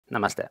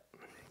Namaste.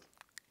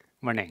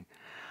 Morning.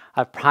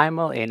 Our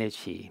primal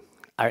energy,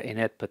 our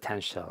innate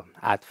potential,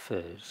 at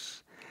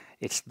first,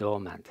 it's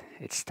dormant,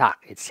 it's stuck,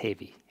 it's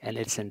heavy, and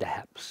it's in the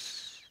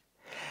hips.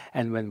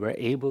 And when we're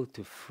able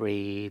to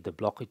free the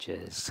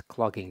blockages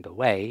clogging the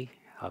way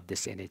of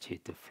this energy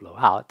to flow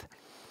out,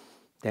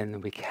 then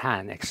we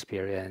can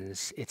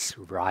experience its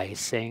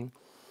rising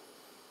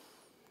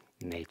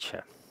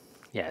nature.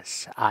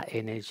 Yes, our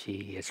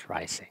energy is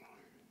rising.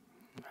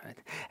 Right.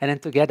 And then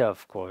together,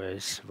 of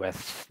course,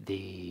 with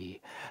the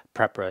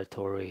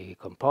preparatory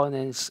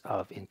components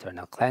of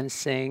internal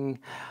cleansing,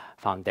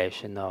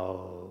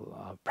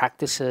 foundational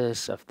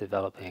practices of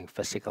developing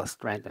physical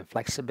strength and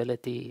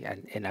flexibility,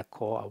 and inner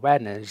core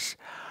awareness,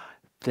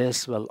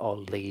 this will all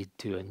lead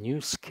to a new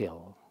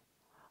skill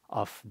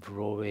of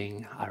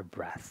drawing our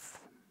breath,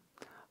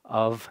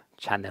 of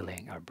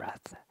channeling our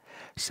breath.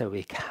 So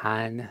we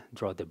can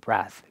draw the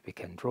breath, we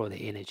can draw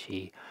the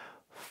energy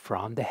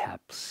from the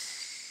hips.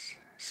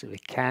 So we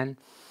can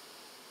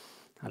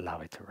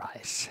allow it to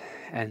rise.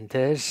 And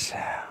this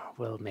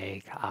will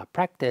make our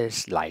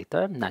practice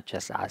lighter, not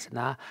just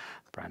asana,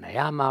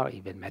 pranayama, or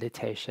even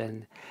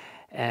meditation.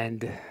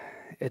 And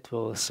it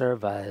will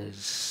serve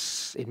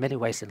us in many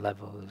ways and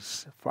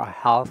levels for our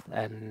health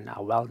and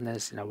our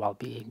wellness and our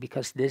well-being,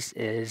 because this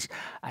is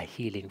a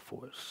healing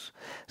force.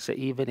 So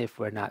even if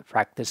we're not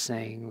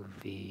practicing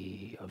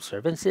the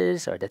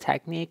observances or the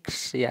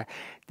techniques, yeah,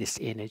 this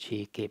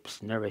energy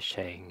keeps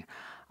nourishing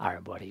our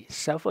bodies.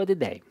 So for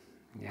today,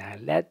 yeah,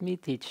 let me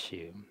teach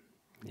you,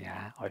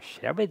 yeah, or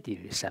share with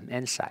you some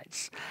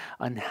insights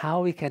on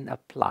how we can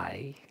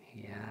apply,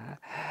 yeah,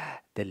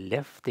 the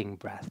lifting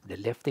breath, the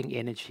lifting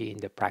energy in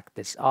the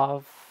practice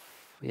of,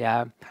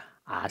 yeah,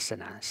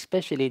 asana,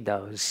 especially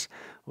those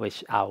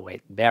which are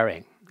weight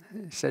bearing.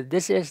 So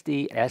this is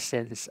the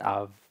essence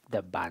of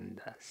the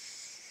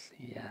bandhas.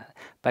 Yeah,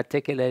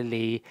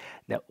 particularly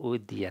the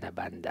Uddiyana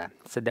Bandha.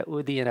 So the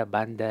Uddiyana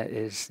Bandha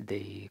is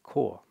the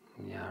core,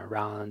 yeah,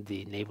 around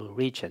the navel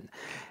region,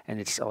 and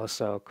it's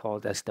also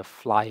called as the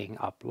flying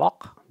up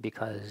lock,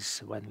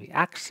 because when we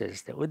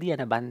access the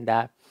Uddiyana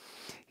Bandha,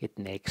 it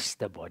makes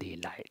the body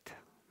light.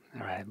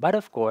 All right, but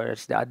of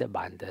course, the other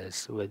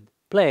bandhas would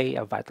play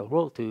a vital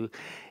role too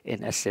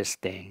in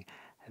assisting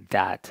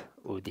that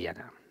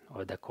Uddiyana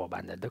or the core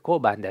bandha. The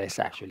core bandha is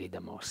actually the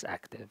most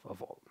active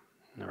of all.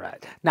 All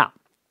right, now,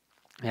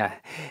 yeah,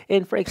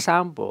 in for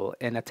example,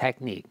 in a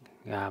technique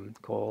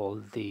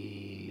called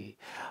the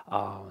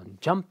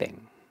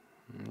jumping.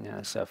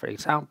 Yeah, so, for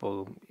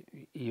example,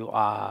 you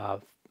are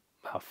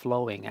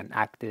flowing an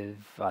active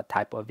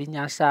type of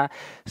vinyasa.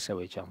 So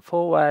you jump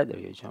forward, or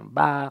you jump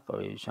back,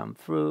 or you jump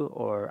through,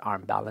 or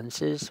arm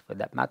balances for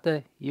that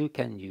matter. You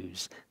can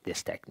use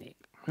this technique.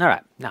 All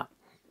right, now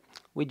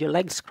with your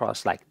legs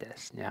crossed like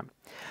this, yeah,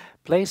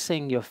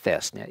 placing your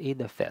fist, yeah,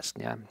 either fist,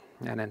 yeah,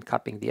 and then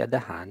cupping the other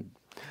hand,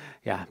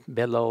 yeah,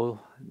 below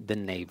the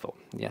navel.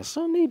 Yeah,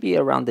 so maybe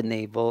around the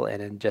navel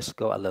and then just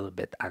go a little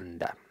bit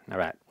under. All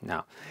right,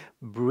 now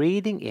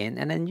breathing in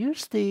and then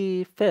use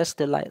the fist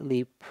to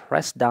lightly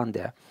press down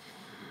there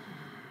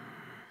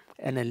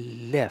and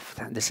then lift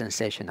the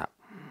sensation up.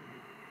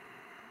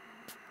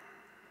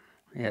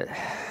 Yeah,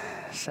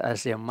 so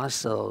as your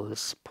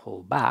muscles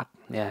pull back,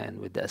 yeah, and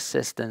with the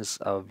assistance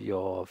of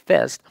your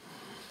fist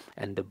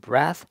and the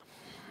breath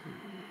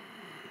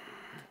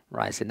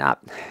rising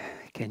up,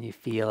 can you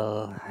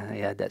feel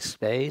yeah, that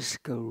space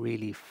go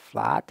really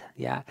flat?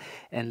 Yeah,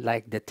 and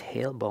like the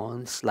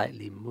tailbone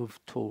slightly move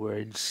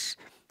towards,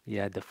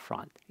 yeah, the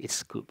front. It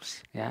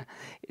scoops. Yeah,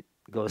 it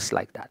goes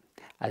like that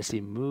as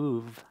you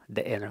move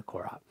the inner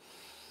core up.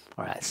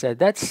 All right, so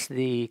that's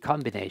the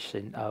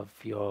combination of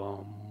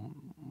your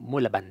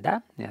mula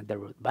bandha, yeah, the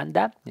root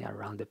bandha, yeah,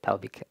 around the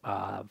pelvic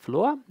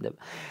floor, the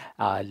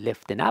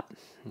lifting up,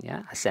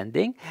 yeah,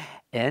 ascending,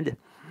 and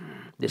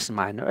this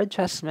minor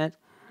adjustment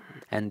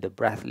and the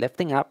breath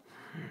lifting up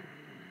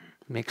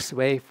makes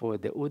way for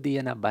the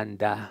Uddiyana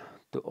Bandha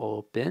to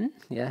open,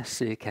 yeah,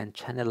 so you can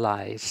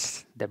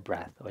channelize the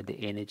breath or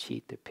the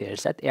energy to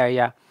pierce that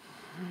area.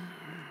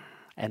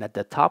 And at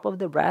the top of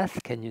the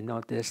breath, can you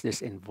notice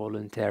this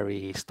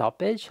involuntary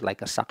stoppage,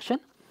 like a suction?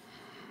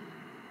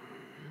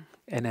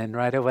 And then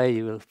right away,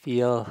 you will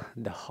feel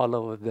the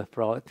hollow of the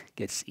throat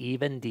gets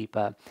even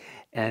deeper,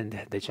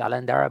 and the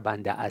Jalandhara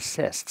Bandha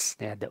assists,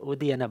 yeah, the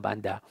Uddiyana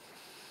Bandha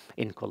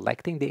in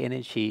collecting the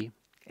energy,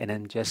 and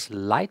then just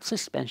light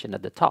suspension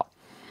at the top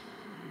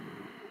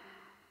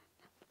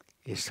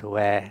is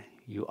where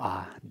you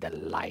are the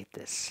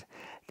lightest.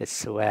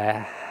 That's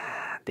where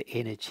the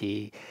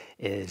energy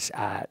is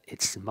at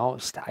its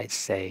most, I'd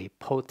say,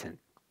 potent.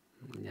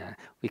 Yeah,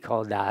 we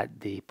call that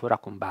the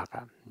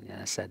purakumbhaka.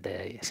 Yeah, so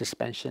the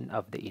suspension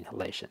of the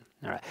inhalation.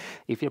 All right.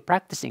 If you're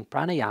practicing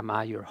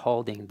pranayama, you're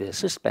holding the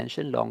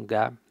suspension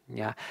longer.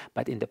 Yeah,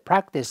 but in the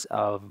practice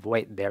of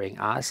weight-bearing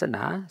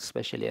asana,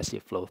 especially as you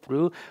flow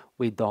through,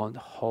 we don't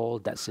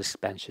hold that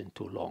suspension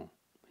too long.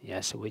 Yeah,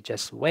 so we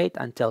just wait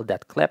until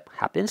that clip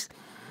happens,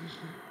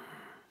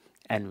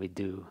 and we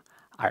do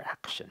our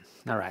action.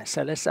 All right,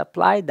 so let's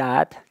apply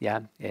that, yeah,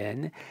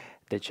 in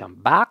the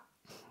jump back,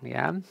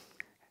 yeah,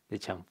 the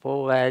jump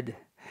forward,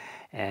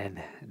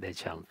 and the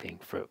jumping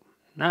through.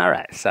 All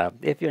right, so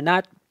if you're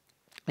not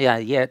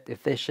yet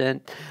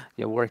efficient,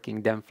 you're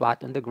working them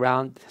flat on the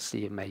ground, so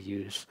you may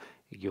use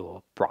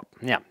your prop.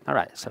 Yeah, all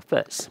right, so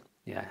first,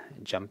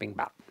 jumping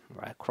back,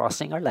 right,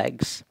 crossing our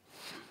legs.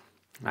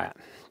 All right,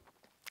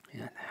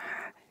 yeah.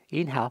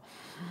 Inhale,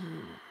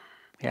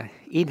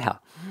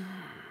 inhale.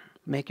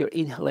 Make your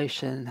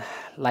inhalation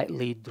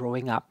lightly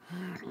drawing up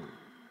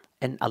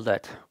and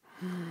alert.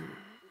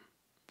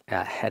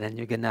 And then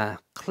you're gonna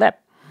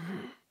clap.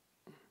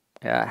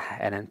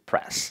 And then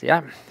press.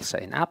 Yeah. So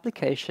in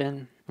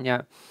application,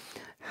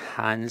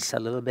 hands a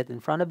little bit in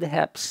front of the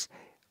hips,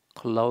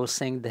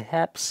 closing the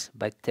hips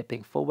by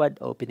tipping forward,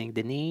 opening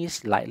the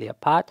knees lightly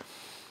apart.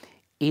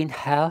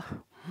 Inhale,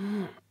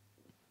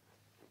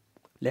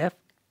 lift,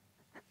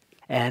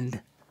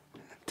 and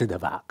to the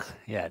back.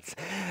 Yes.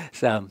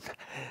 So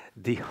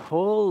the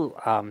whole,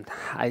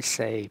 I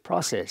say,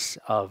 process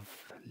of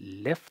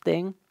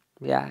lifting,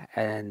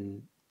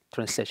 and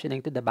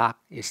transitioning to the back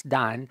is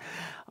done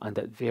on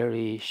that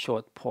very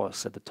short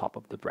pause at the top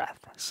of the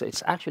breath. So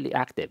it's actually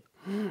active.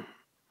 And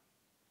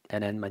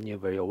then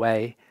maneuver your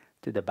way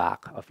to the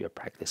back of your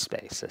practice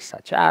spaces,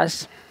 such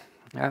as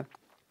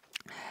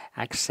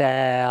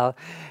exhale,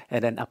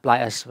 and then apply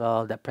as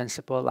well the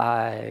principle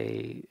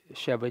I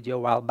shared with you a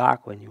while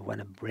back when you want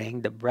to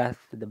bring the breath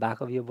to the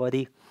back of your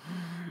body.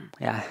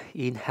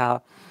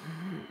 Inhale,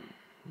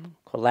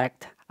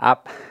 collect,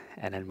 up,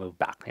 and then move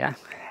back.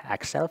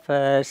 Exhale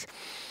first,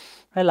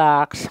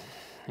 relax.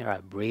 All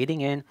right, breathing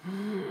in,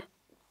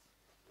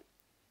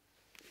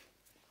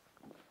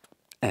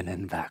 and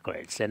then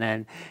backwards, and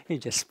then you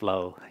just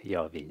flow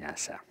your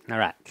vinyasa. All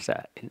right, so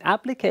in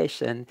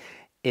application,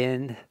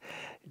 in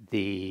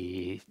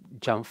the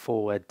jump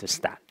forward to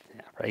stand,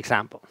 for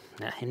example,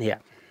 in here.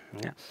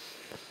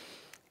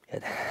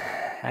 Good.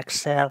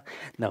 Exhale.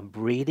 Now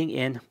breathing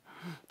in,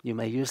 you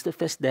may use the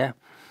fist there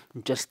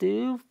just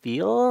to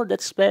feel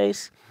that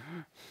space,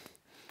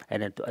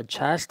 and then to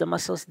adjust the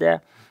muscles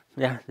there.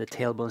 The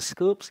tailbone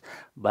scoops,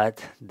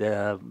 but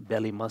the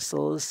belly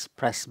muscles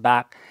press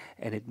back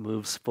and it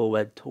moves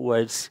forward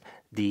towards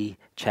the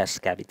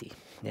chest cavity.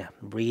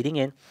 Breathing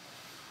in.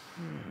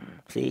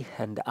 See,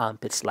 and the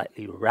armpit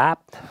slightly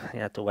wrapped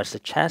towards the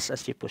chest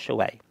as you push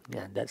away.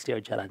 That's your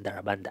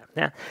Jalandhara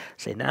Bandha.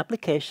 So in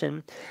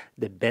application,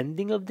 the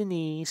bending of the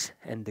knees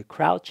and the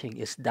crouching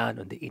is done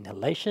on the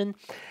inhalation,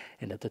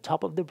 and at the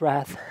top of the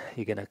breath,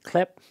 you're gonna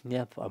clip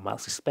for a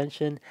mild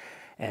suspension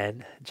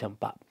and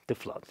jump up to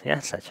float.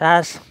 Such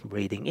as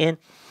breathing in,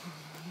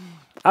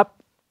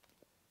 up,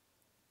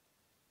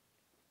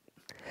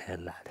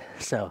 and land.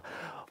 So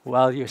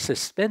while you're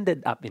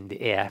suspended up in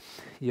the air,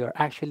 you're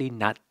actually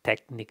not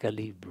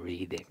technically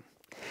breathing.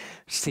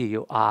 So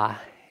you are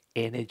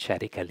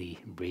energetically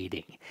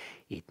breathing.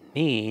 It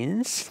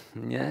means,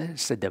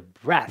 so the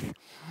breath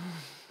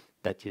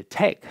that you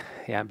take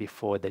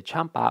before the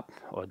jump up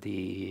or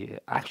the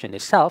action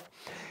itself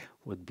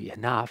would be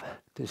enough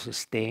to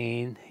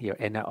sustain your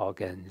inner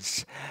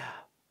organs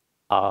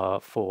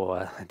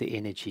for the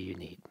energy you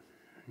need.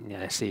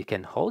 So you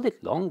can hold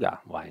it longer.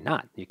 Why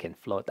not? You can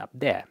float up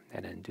there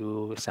and then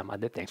do some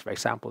other things. For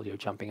example, you're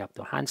jumping up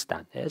to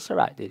handstand. It's all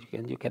right.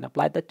 You can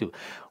apply that too.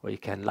 Or you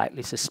can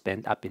lightly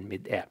suspend up in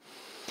midair.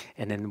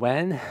 And then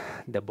when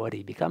the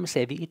body becomes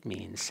heavy, it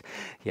means,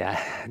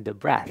 the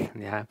breath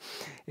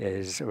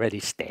is already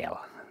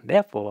stale.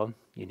 Therefore,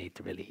 you need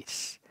to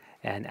release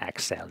and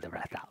exhale the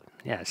breath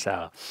out.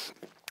 So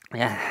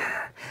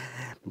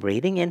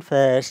breathing in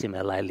first, you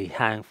may lightly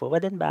hang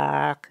forward and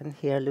back, and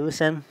here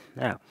loosen.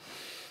 Now,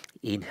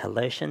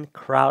 inhalation,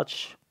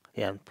 crouch,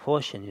 and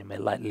push, and you may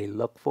lightly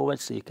look forward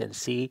so you can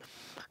see,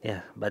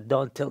 but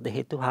don't tilt the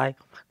head too high.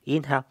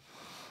 Inhale,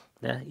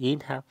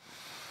 inhale,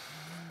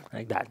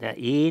 like that.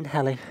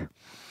 Inhaling,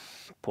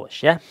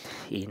 push,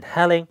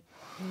 inhaling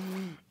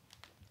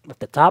at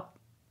the top,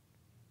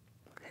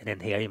 and then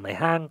here you may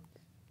hang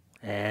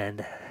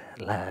and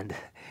land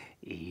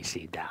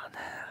easy down.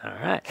 All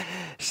right.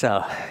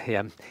 So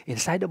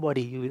inside the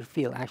body, you will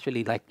feel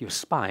actually like your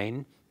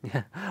spine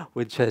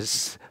would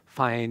just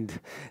find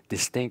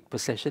distinct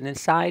position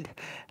inside,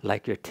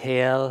 like your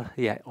tail,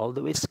 all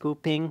the way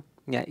scooping.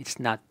 It's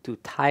not too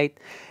tight.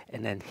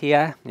 And then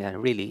here,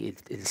 really,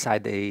 it's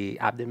inside the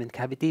abdomen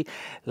cavity,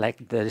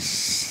 like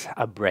there's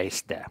a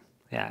brace there.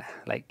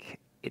 Like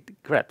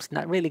it grips,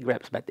 not really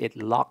grips, but it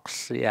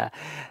locks the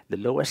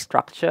lower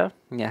structure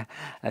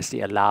as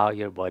you allow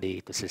your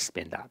body to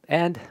suspend up.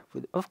 And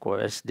of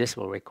course, this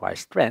will require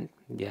strength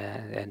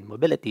and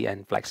mobility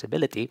and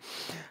flexibility.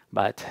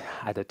 But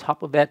at the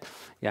top of it,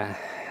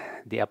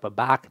 the upper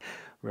back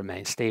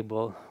remains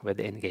stable with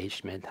the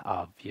engagement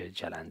of your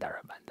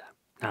Jalandhara Bandha.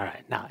 All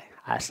right, now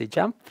as you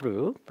jump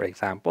through, for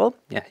example,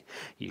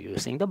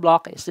 using the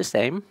block, it's the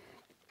same.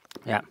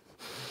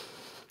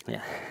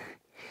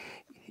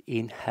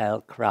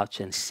 Inhale, crouch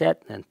and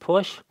sit and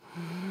push.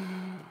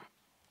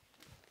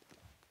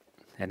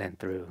 And then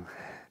through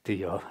to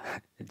your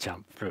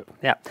jump through.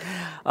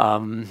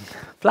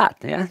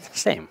 Flat,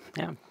 same.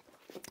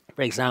 For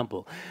For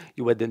example,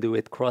 you wouldn't do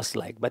it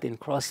cross-leg, but in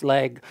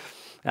cross-leg,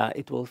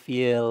 it will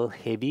feel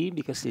heavy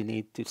because you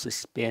need to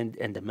suspend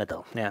in the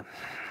middle. Yeah.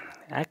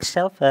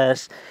 Exhale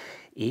first,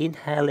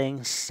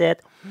 inhaling,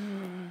 sit,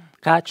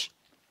 catch,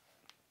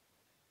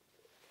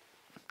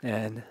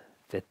 and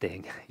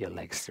fitting your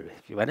legs through.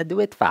 If you want to do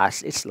it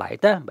fast, it's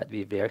lighter, but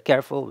be very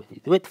careful when you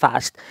do it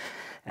fast.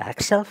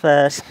 Exhale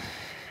first,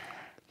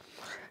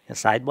 your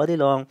side body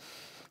long.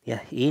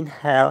 Yeah,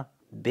 inhale,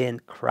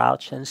 bend,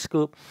 crouch, and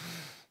scoop.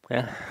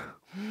 Yeah,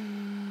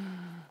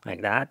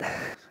 like that.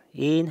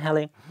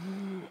 Inhaling,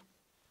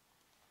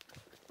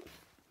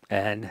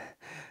 and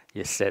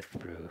you sit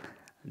through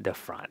the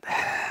front.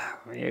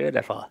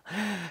 Beautiful.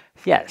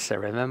 Yes, so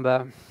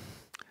remember,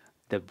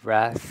 the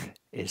breath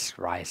is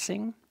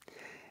rising.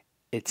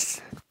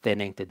 It's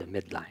thinning to the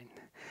midline.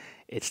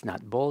 It's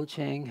not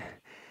bulging.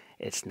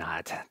 It's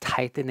not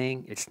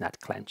tightening. It's not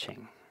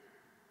clenching.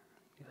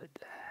 Good.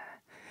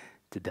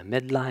 To the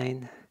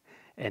midline,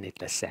 and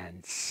it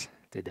ascends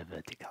to the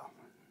vertical.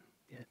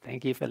 Yeah,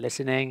 thank you for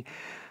listening.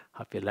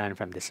 Hope you learned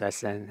from this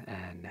lesson,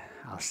 and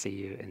I'll see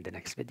you in the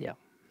next video.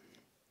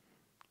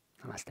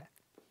 Namaste.